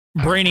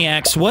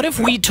Brainiacs, what if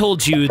we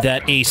told you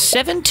that a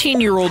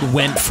 17-year-old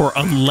went for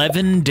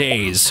 11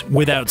 days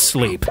without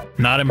sleep?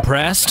 Not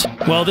impressed?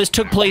 Well, this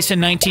took place in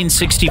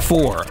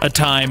 1964, a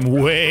time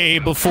way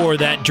before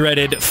that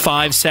dreaded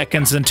 5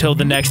 seconds until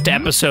the next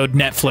episode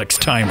Netflix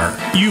timer.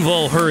 You've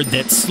all heard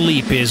that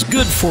sleep is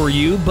good for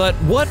you, but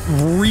what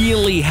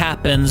really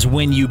happens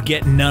when you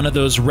get none of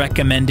those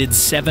recommended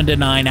 7 to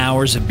 9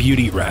 hours of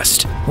beauty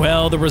rest?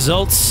 Well, the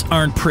results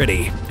aren't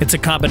pretty. It's a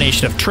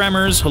combination of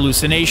tremors,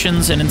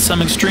 hallucinations, and in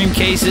some extreme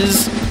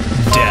cases,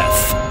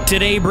 death.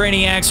 Today,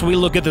 Brainiacs, we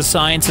look at the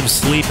science of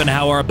sleep and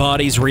how our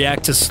bodies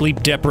react to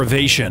sleep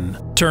deprivation.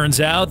 Turns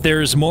out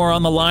there's more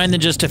on the line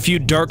than just a few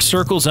dark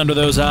circles under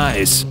those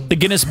eyes. The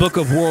Guinness Book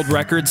of World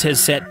Records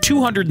has set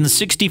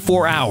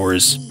 264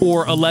 hours,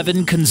 or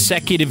 11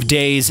 consecutive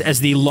days, as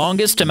the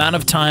longest amount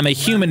of time a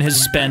human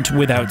has spent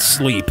without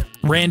sleep.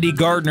 Randy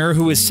Gardner,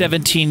 who was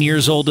 17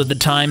 years old at the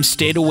time,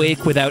 stayed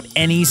awake without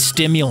any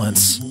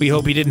stimulants. We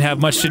hope he didn't have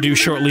much to do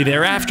shortly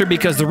thereafter,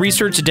 because the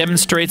research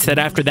demonstrates that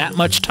after that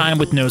much time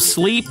with no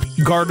sleep,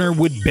 Gardner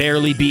would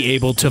barely be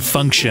able to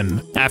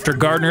function. After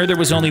Gardner, there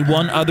was only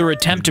one other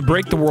attempt to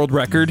break the world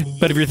record,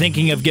 but if you're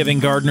thinking of giving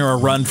Gardner a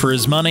run for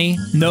his money,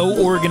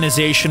 no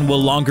organization will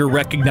longer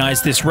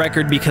recognize this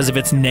record because of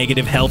its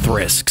negative health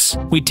risks.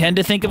 We tend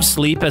to think of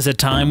sleep as a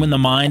time when the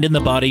mind and the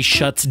body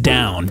shuts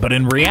down, but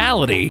in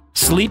reality,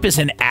 sleep is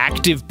an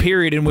active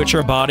period in which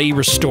our body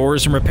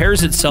restores and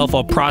repairs itself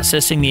while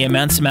processing the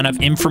immense amount of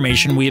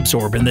information we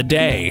absorb in the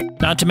day.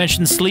 Not to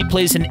mention, sleep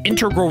plays an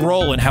integral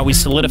role in how we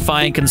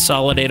solidify and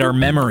consolidate our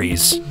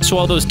memories. So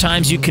all those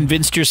times you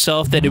convinced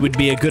yourself that it would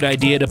be a good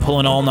idea to pull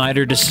an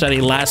all-nighter to study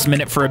last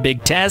minute for a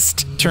big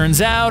test,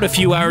 turns out a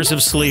few hours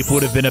of sleep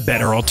would have been a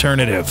better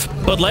alternative.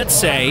 But let's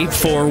say,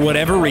 for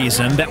whatever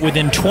reason, that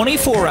within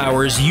 24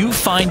 hours you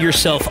find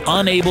yourself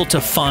unable to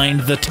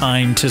find the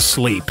time to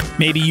sleep.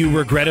 Maybe you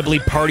regrettably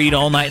partied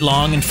all night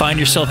long and find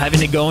yourself having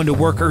to go into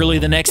work early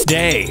the next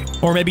day.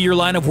 Or maybe your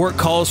line of work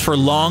calls for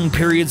long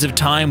periods of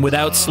time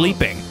without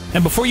sleeping.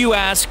 And before you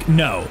ask,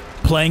 no.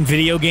 Playing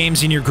video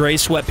games in your gray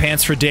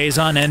sweatpants for days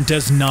on end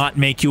does not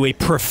make you a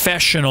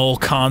professional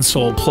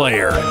console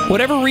player.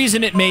 Whatever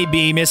reason it may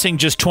be, missing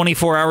just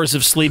 24 hours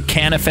of sleep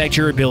can affect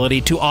your ability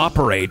to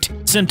operate.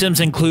 Symptoms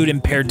include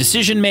impaired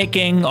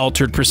decision-making,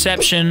 altered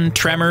perception,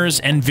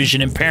 tremors, and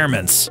vision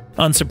impairments.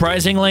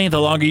 Unsurprisingly,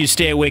 the longer you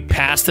stay awake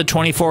past the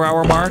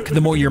 24-hour mark,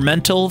 the more your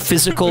mental,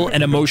 physical,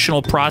 and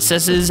emotional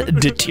processes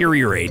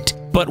deteriorate.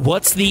 But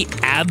what's the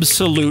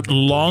absolute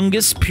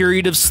longest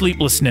period of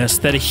sleeplessness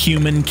that a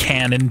human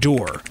can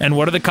endure? And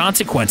what are the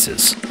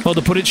consequences? Well,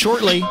 to put it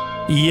shortly,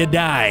 you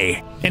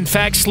die. In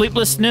fact,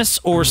 sleeplessness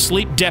or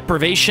sleep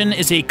deprivation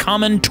is a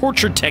common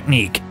torture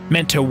technique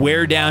meant to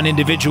wear down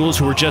individuals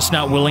who are just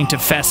not willing to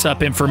fess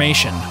up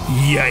information.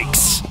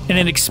 Yikes. In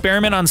an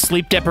experiment on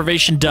sleep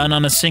deprivation done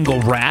on a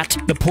single rat,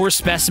 the poor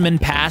specimen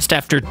passed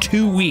after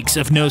 2 weeks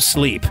of no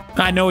sleep.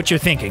 I know what you're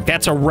thinking.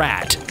 That's a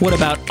rat. What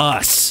about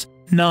us?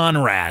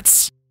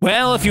 Non-rats.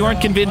 Well, if you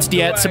aren't convinced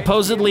yet,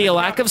 supposedly a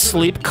lack of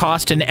sleep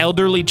cost an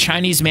elderly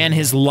Chinese man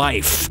his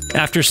life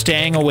after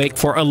staying awake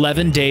for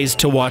 11 days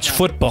to watch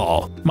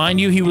football.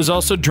 Mind you, he was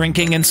also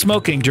drinking and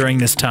smoking during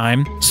this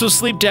time, so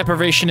sleep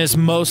deprivation is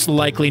most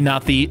likely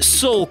not the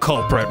sole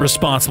culprit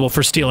responsible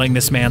for stealing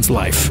this man's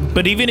life.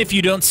 But even if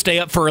you don't stay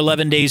up for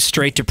 11 days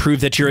straight to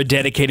prove that you're a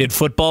dedicated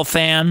football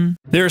fan,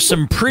 there are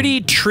some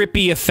pretty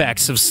trippy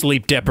effects of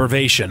sleep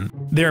deprivation.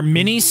 There are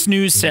mini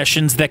snooze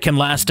sessions that can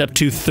last up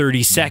to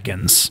 30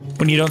 seconds.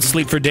 When you don't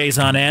sleep for days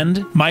on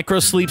end,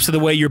 micro-sleeps are the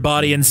way your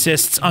body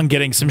insists on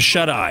getting some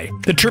shut-eye.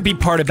 The trippy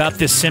part about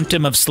this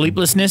symptom of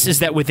sleeplessness is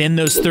that within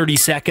those 30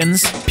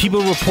 seconds,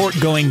 people report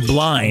going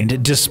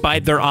blind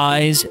despite their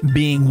eyes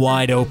being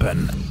wide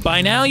open.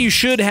 By now, you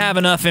should have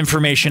enough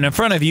information in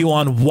front of you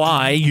on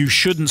why you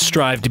shouldn't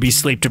strive to be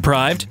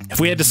sleep-deprived. If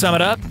we had to sum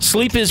it up,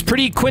 sleep is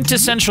pretty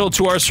quintessential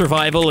to our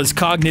survival as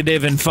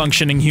cognitive and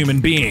functioning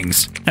human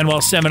beings. And while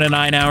 7 to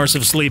 9 hours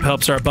of sleep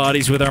helps our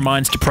bodies with our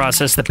minds to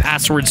process the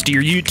passwords to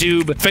your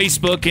YouTube,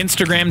 Facebook,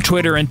 Instagram,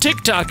 Twitter, and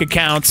TikTok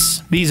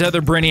accounts, these other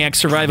Brainiac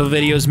survival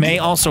videos may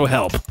also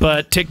help.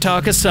 But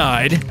TikTok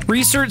aside,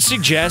 research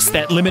suggests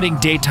that limiting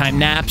daytime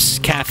naps,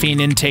 caffeine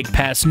intake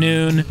past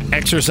noon,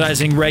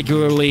 exercising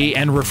regularly,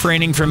 and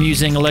refraining from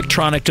using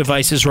electronic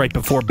devices right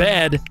before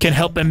bed can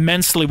help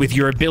immensely with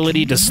your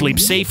ability to sleep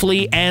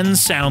safely and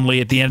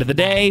soundly at the end of the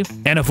day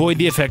and avoid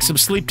the effects of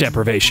sleep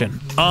deprivation.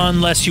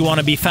 Unless you want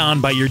to be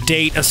found by your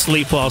date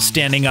asleep while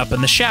standing up in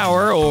the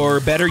shower,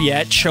 or better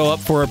yet, show up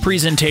for a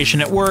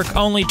presentation at work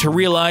only to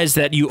realize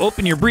that you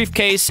open your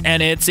briefcase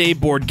and it's a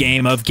board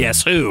game of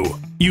Guess Who.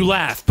 You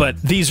laugh,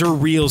 but these are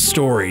real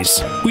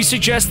stories. We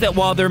suggest that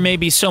while there may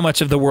be so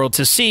much of the world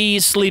to see,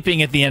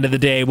 sleeping at the end of the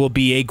day will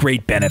be a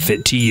great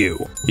benefit to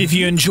you. If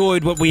you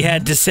enjoyed what we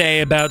had to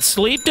say about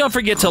sleep, don't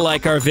forget to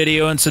like our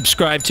video and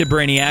subscribe to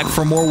Brainiac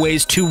for more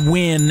ways to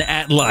win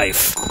at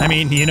life. I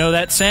mean, you know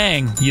that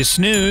saying, you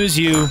snooze,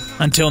 you...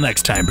 Until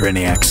next time,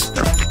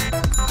 Brainiacs.